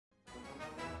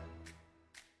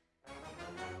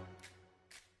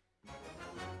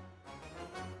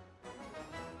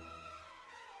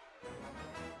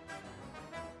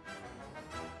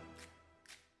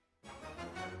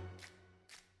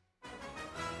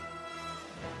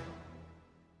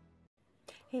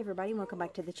Hey everybody, welcome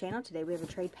back to the channel. Today we have a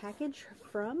trade package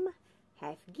from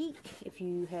Half Geek. If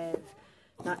you have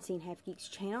not seen Half Geek's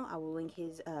channel, I will link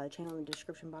his channel in the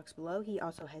description box below. He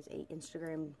also has an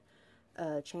Instagram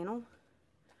channel.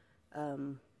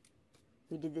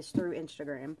 We did this through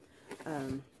Instagram.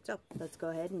 So let's go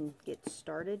ahead and get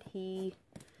started. He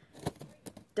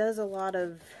does a lot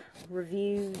of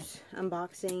reviews,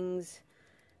 unboxings.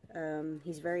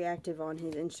 He's very active on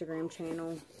his Instagram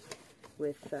channel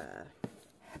with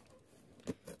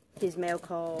his mail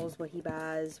calls, what he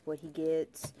buys, what he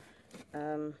gets.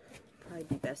 Probably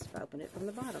be best if I open it from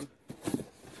the bottom.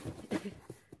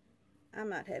 I'm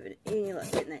not having any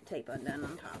luck getting that tape undone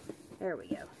on top. There we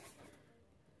go.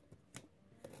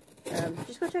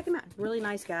 Just go check him out. Really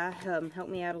nice guy. Helped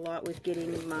me out a lot with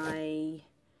getting my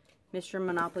Mr.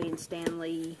 Monopoly and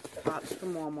Stanley pops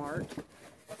from Walmart.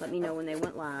 Let me know when they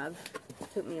went live.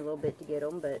 Took me a little bit to get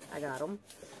them, but I got them.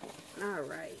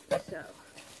 Alright, so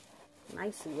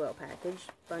nicely well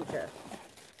packaged. Bunch of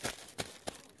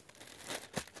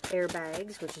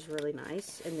airbags, which is really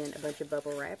nice, and then a bunch of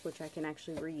bubble wrap, which I can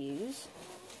actually reuse.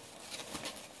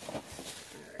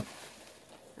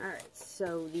 Alright,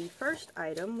 so the first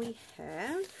item we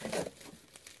have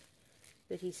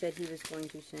that he said he was going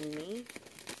to send me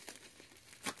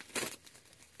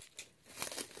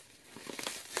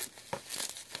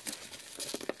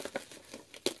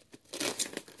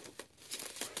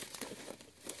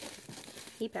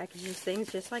he packages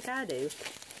things just like I do.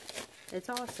 It's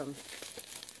awesome.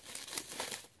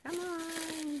 Come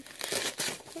on.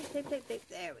 Tape, tape, tape, tape.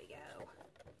 There we go.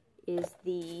 Is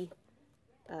the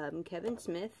Kevin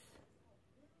Smith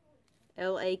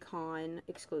LA Con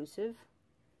exclusive.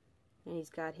 And he's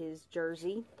got his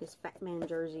jersey, his Fat Man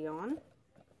jersey on.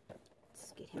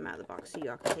 Let's get him out of the box so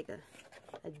y'all can take a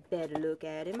better look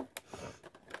at him.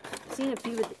 I've seen a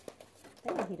few of the...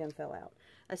 Oh, he done fell out.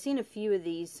 I've seen a few of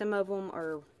these. Some of them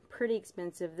are pretty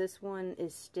expensive. This one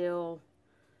is still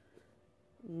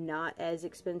not as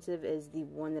expensive as the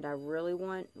one that I really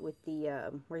want, with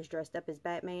the where he's dressed up as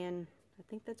Batman. I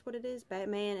think that's what it is,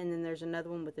 Batman. And then there's another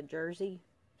one with a jersey.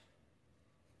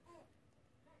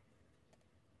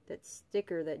 That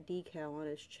sticker, that decal on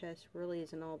his chest really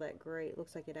isn't all that great.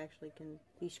 Looks like it actually can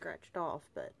be scratched off,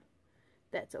 but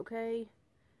that's okay.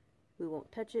 We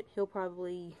won't touch it. He'll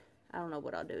probably... I don't know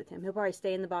what I'll do with him. He'll probably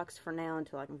stay in the box for now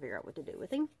until I can figure out what to do with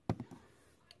him.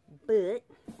 But,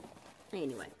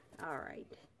 anyway, alright.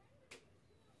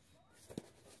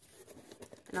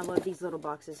 And I love these little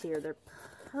boxes here. They're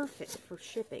perfect for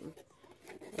shipping.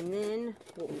 And then,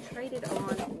 what we traded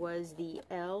on was the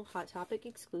L Hot Topic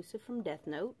exclusive from Death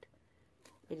Note.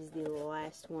 It is the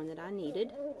last one that I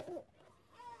needed.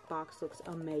 Box looks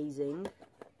amazing.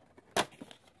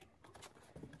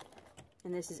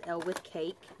 And this is L with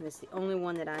Cake. And this is the only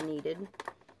one that I needed.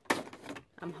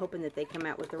 I'm hoping that they come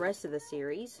out with the rest of the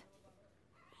series.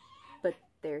 But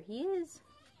there he is.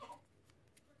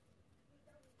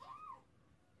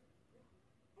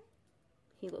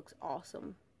 He looks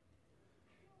awesome.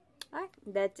 Alright,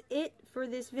 that's it for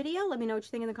this video. Let me know what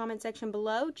you think in the comment section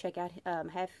below. Check out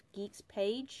Half Geek's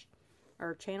page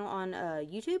or channel on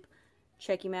YouTube.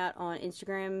 Check him out on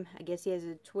Instagram. I guess he has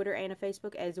a Twitter and a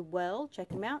Facebook as well.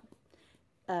 Check him out.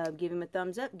 Give him a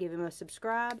thumbs up, give him a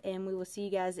subscribe, and we will see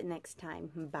you guys next time.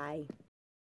 Bye.